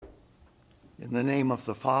In the name of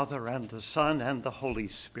the Father, and the Son, and the Holy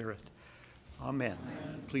Spirit. Amen.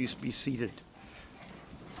 Amen. Please be seated.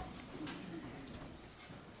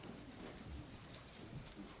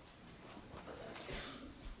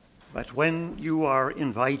 But when you are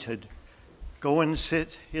invited, go and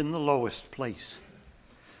sit in the lowest place,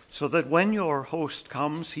 so that when your host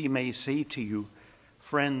comes, he may say to you,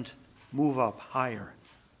 "Friend, move up higher."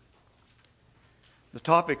 The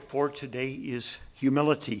topic for today is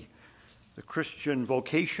humility, the Christian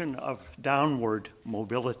vocation of downward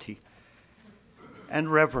mobility, and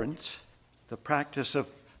reverence, the practice of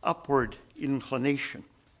upward inclination.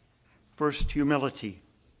 First, humility.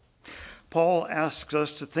 Paul asks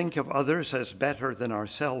us to think of others as better than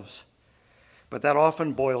ourselves, but that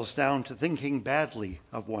often boils down to thinking badly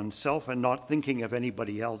of oneself and not thinking of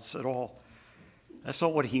anybody else at all. That's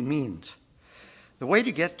not what he means. The way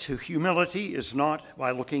to get to humility is not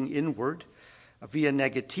by looking inward, via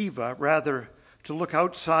negativa, rather to look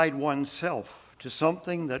outside oneself to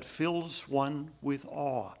something that fills one with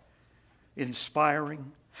awe,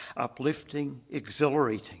 inspiring, uplifting,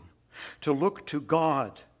 exhilarating, to look to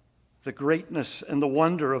God, the greatness and the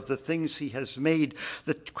wonder of the things he has made,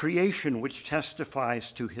 the creation which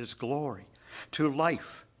testifies to his glory, to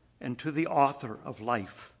life and to the author of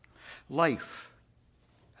life. Life,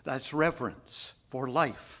 that's reverence for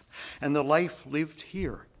life, and the life lived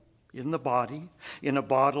here, in the body, in a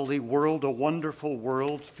bodily world, a wonderful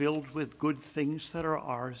world filled with good things that are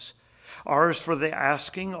ours. Ours for the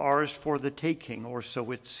asking, ours for the taking, or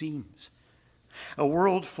so it seems. A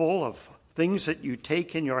world full of things that you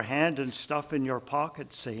take in your hand and stuff in your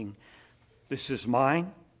pocket, saying, "This is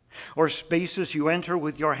mine." Or spaces you enter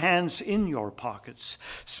with your hands in your pockets,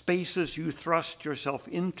 spaces you thrust yourself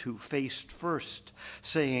into face first,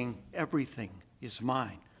 saying, "Everything is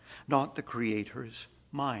mine, not the Creator's,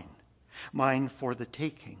 mine. Mine for the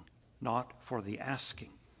taking, not for the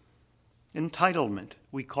asking." Entitlement,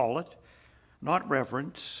 we call it, not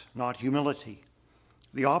reverence, not humility,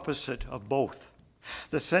 the opposite of both.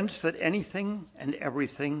 The sense that anything and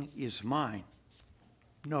everything is mine.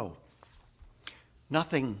 No,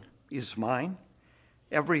 nothing is mine.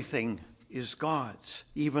 Everything is God's,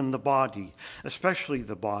 even the body, especially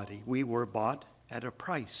the body. We were bought at a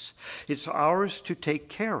price. It's ours to take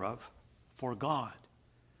care of for God.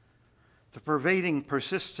 The pervading,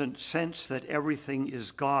 persistent sense that everything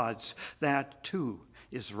is God's, that too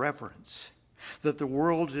is reverence. That the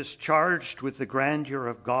world is charged with the grandeur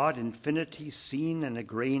of God, infinity seen in a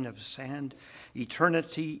grain of sand,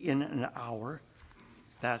 eternity in an hour,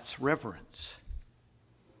 that's reverence.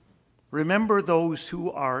 Remember those who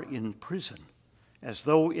are in prison, as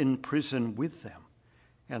though in prison with them,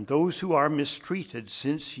 and those who are mistreated,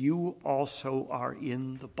 since you also are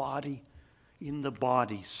in the body. In the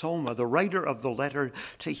body. Soma, the writer of the letter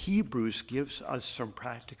to Hebrews, gives us some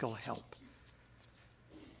practical help.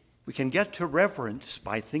 We can get to reverence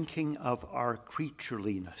by thinking of our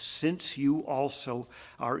creatureliness, since you also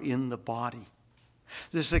are in the body.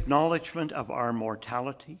 This acknowledgement of our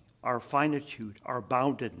mortality, our finitude, our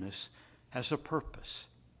boundedness has a purpose.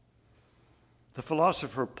 The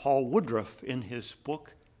philosopher Paul Woodruff, in his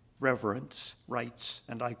book Reverence, writes,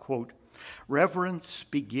 and I quote, "Reverence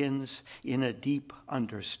begins in a deep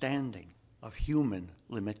understanding of human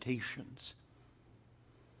limitations.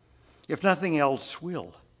 If nothing else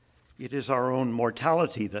will, it is our own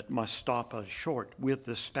mortality that must stop us short with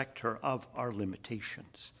the specter of our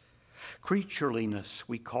limitations. Creatureliness,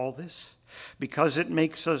 we call this, because it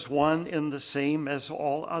makes us one in the same as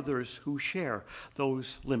all others who share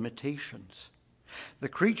those limitations. The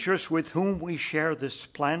creatures with whom we share this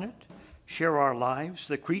planet, share our lives,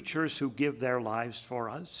 the creatures who give their lives for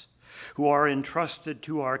us, who are entrusted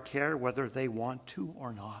to our care whether they want to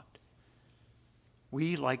or not.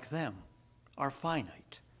 We, like them, are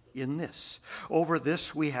finite in this. Over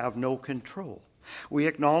this we have no control. We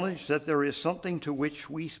acknowledge that there is something to which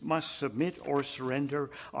we must submit or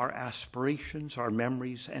surrender our aspirations, our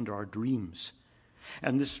memories, and our dreams.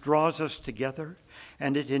 And this draws us together,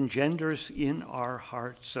 and it engenders in our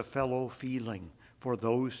hearts a fellow feeling for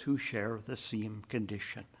those who share the same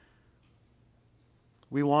condition.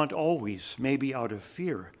 We want always, maybe out of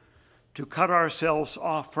fear, to cut ourselves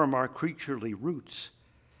off from our creaturely roots,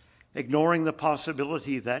 ignoring the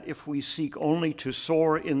possibility that if we seek only to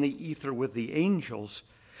soar in the ether with the angels,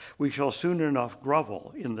 we shall soon enough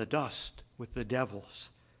grovel in the dust with the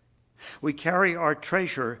devils. We carry our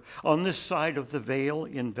treasure on this side of the veil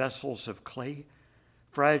in vessels of clay,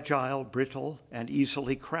 fragile, brittle, and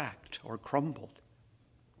easily cracked or crumbled.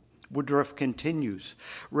 Woodruff continues,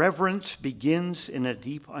 reverence begins in a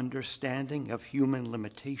deep understanding of human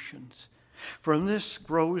limitations. From this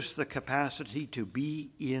grows the capacity to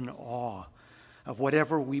be in awe of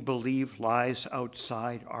whatever we believe lies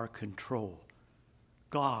outside our control.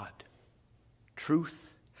 God,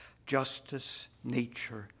 truth, justice,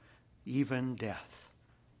 nature, even death.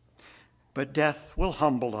 But death will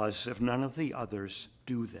humble us if none of the others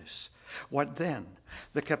do this. What then?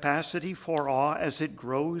 The capacity for awe as it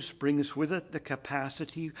grows brings with it the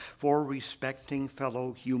capacity for respecting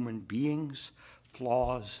fellow human beings,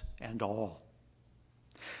 flaws and all.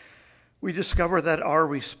 We discover that our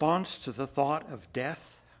response to the thought of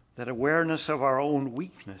death, that awareness of our own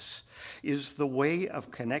weakness, is the way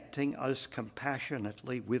of connecting us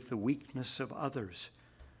compassionately with the weakness of others,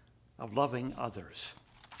 of loving others.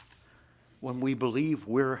 When we believe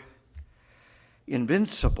we're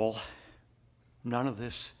invincible, none of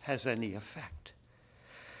this has any effect.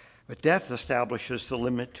 But death establishes the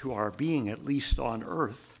limit to our being, at least on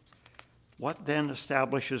earth. What then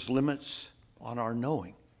establishes limits on our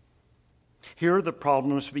knowing? Here the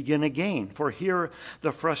problems begin again, for here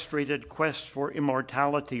the frustrated quest for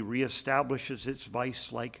immortality reestablishes its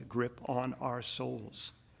vice-like grip on our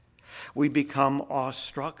souls. We become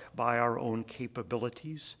awestruck by our own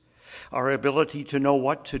capabilities, our ability to know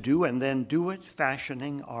what to do and then do it,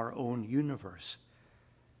 fashioning our own universe.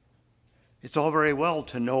 It's all very well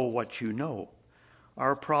to know what you know.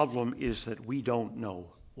 Our problem is that we don't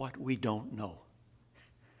know what we don't know.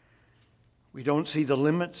 We don't see the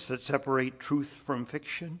limits that separate truth from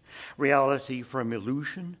fiction, reality from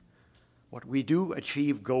illusion. What we do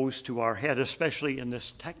achieve goes to our head, especially in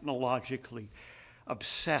this technologically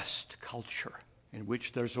obsessed culture in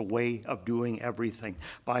which there's a way of doing everything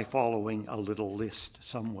by following a little list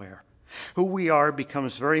somewhere. Who we are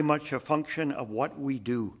becomes very much a function of what we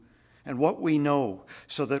do and what we know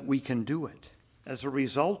so that we can do it. As a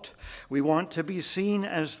result, we want to be seen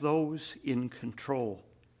as those in control,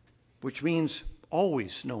 which means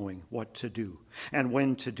always knowing what to do and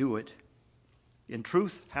when to do it. In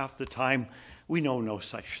truth, half the time, we know no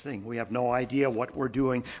such thing. We have no idea what we're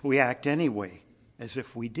doing. We act anyway, as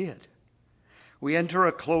if we did. We enter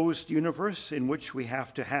a closed universe in which we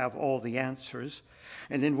have to have all the answers,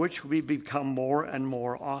 and in which we become more and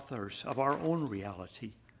more authors of our own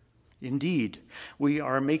reality. Indeed, we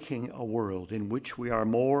are making a world in which we are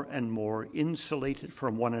more and more insulated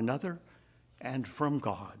from one another and from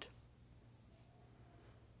God.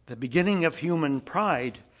 The beginning of human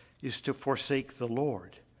pride is to forsake the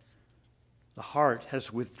Lord. The heart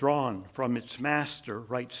has withdrawn from its master,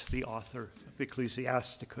 writes the author of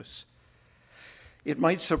Ecclesiasticus. It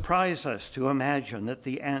might surprise us to imagine that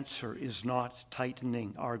the answer is not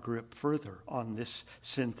tightening our grip further on this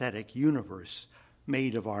synthetic universe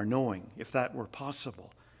made of our knowing, if that were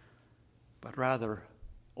possible, but rather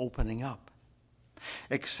opening up,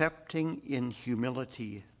 accepting in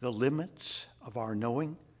humility the limits of our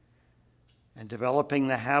knowing, and developing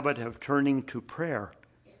the habit of turning to prayer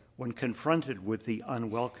when confronted with the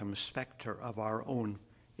unwelcome specter of our own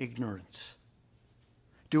ignorance.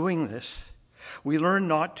 Doing this, we learn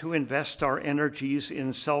not to invest our energies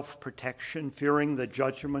in self-protection, fearing the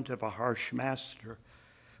judgment of a harsh master,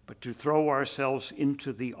 but to throw ourselves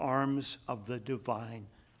into the arms of the divine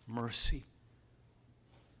mercy.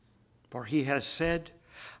 For he has said,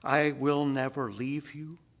 "I will never leave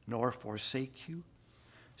you nor forsake you."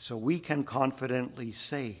 So we can confidently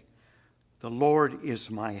say, "The Lord is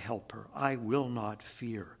my helper. I will not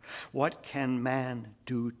fear. What can man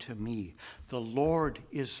do to me? The Lord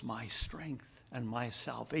is my strength and my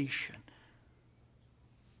salvation.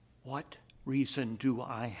 What reason do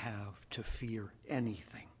I have to fear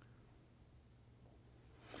anything?"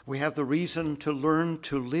 We have the reason to learn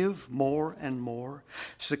to live more and more,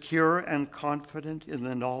 secure and confident in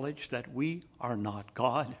the knowledge that we are not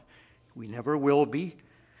God. We never will be.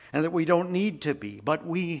 And that we don't need to be, but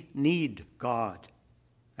we need God.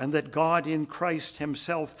 And that God in Christ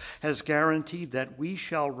himself has guaranteed that we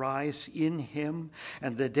shall rise in him,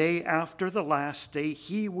 and the day after the last day,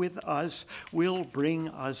 he with us will bring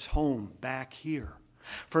us home back here.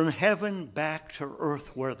 From heaven back to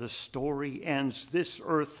earth where the story ends, this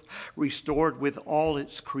earth restored with all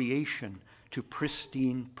its creation to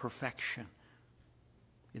pristine perfection.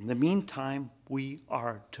 In the meantime, we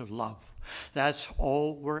are to love. That's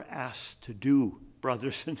all we're asked to do,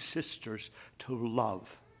 brothers and sisters, to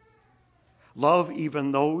love. Love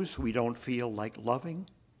even those we don't feel like loving,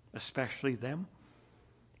 especially them.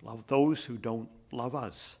 Love those who don't love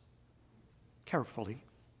us. Carefully.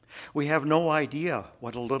 We have no idea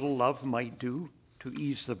what a little love might do to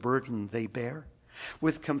ease the burden they bear.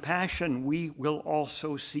 With compassion, we will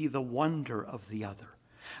also see the wonder of the other,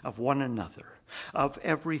 of one another, of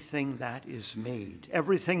everything that is made,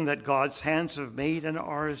 everything that God's hands have made and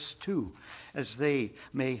ours too, as they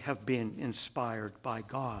may have been inspired by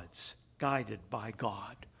God's, guided by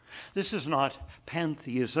God. This is not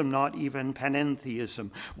pantheism, not even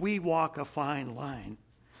panentheism. We walk a fine line,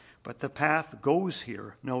 but the path goes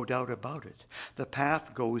here, no doubt about it. The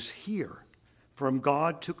path goes here, from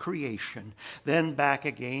God to creation, then back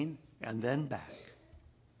again, and then back.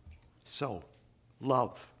 So,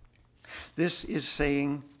 love. This is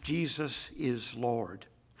saying Jesus is Lord.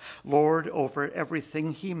 Lord over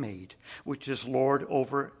everything he made, which is Lord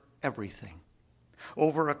over everything.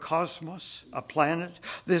 Over a cosmos, a planet,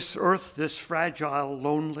 this earth, this fragile,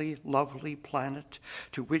 lonely, lovely planet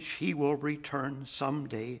to which he will return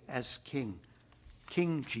someday as King.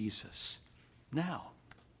 King Jesus. Now,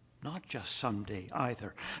 not just someday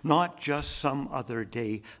either, not just some other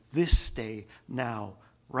day, this day, now,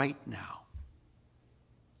 right now.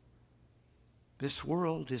 This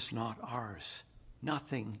world is not ours.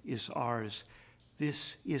 Nothing is ours.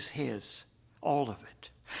 This is his, all of it.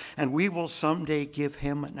 And we will someday give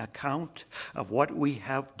him an account of what we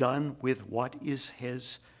have done with what is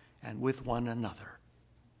his and with one another.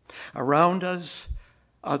 Around us,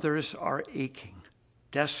 others are aching,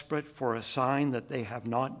 desperate for a sign that they have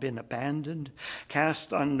not been abandoned,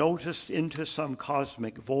 cast unnoticed into some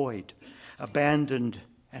cosmic void, abandoned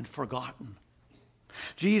and forgotten.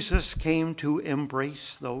 Jesus came to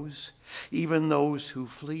embrace those, even those who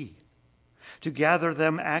flee, to gather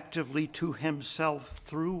them actively to himself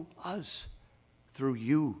through us, through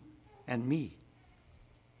you and me.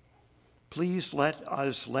 Please let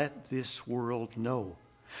us let this world know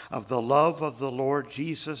of the love of the Lord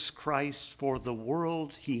Jesus Christ for the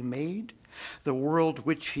world he made, the world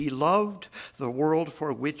which he loved, the world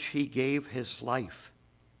for which he gave his life.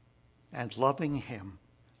 And loving him,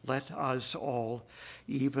 let us all,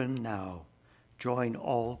 even now, join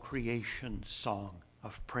all creation's song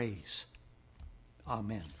of praise.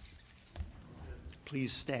 Amen.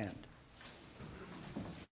 Please stand.